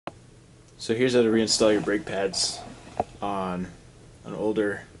So here's how to reinstall your brake pads on an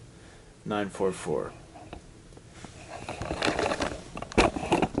older 944.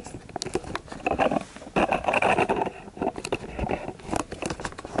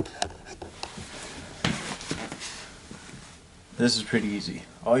 This is pretty easy.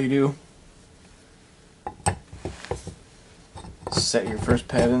 All you do is set your first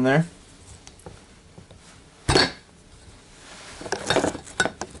pad in there.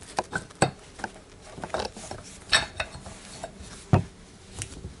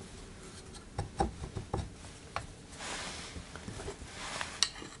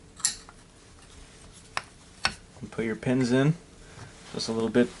 And put your pins in just a little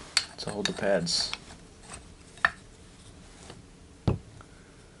bit to hold the pads.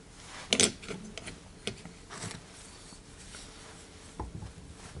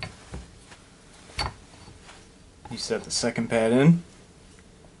 You set the second pad in.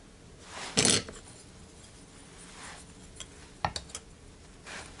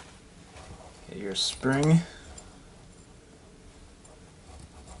 Get your spring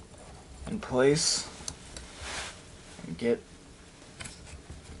in place and get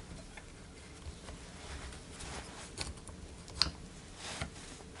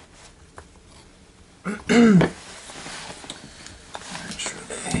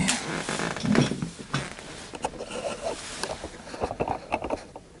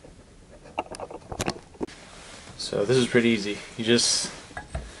So this is pretty easy. You just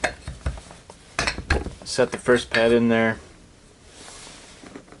set the first pad in there,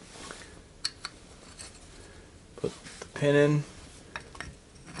 put the pin in,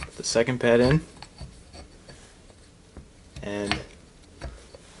 put the second pad in, and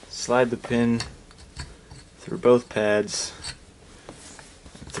slide the pin through both pads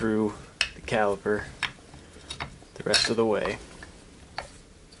and through the caliper the rest of the way.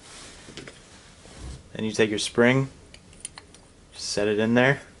 Then you take your spring, just set it in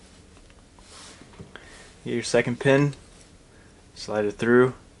there, get your second pin, slide it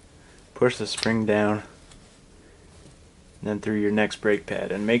through, push the spring down, and then through your next brake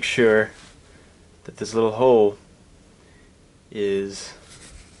pad. And make sure that this little hole is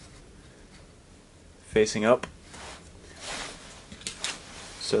facing up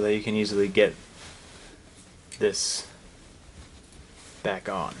so that you can easily get this back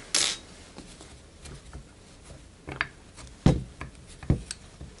on.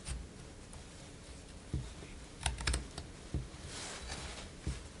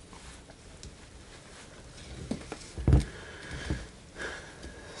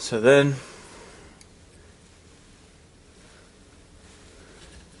 So then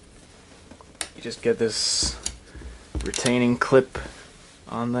you just get this retaining clip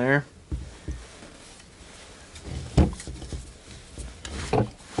on there.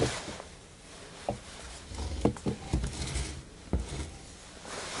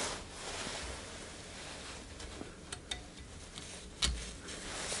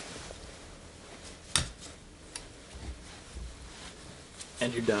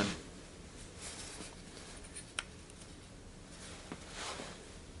 And you're done.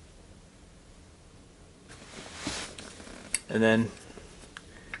 And then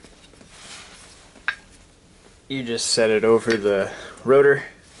you just set it over the rotor,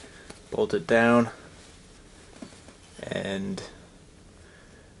 bolt it down, and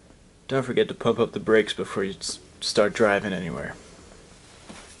don't forget to pump up the brakes before you start driving anywhere.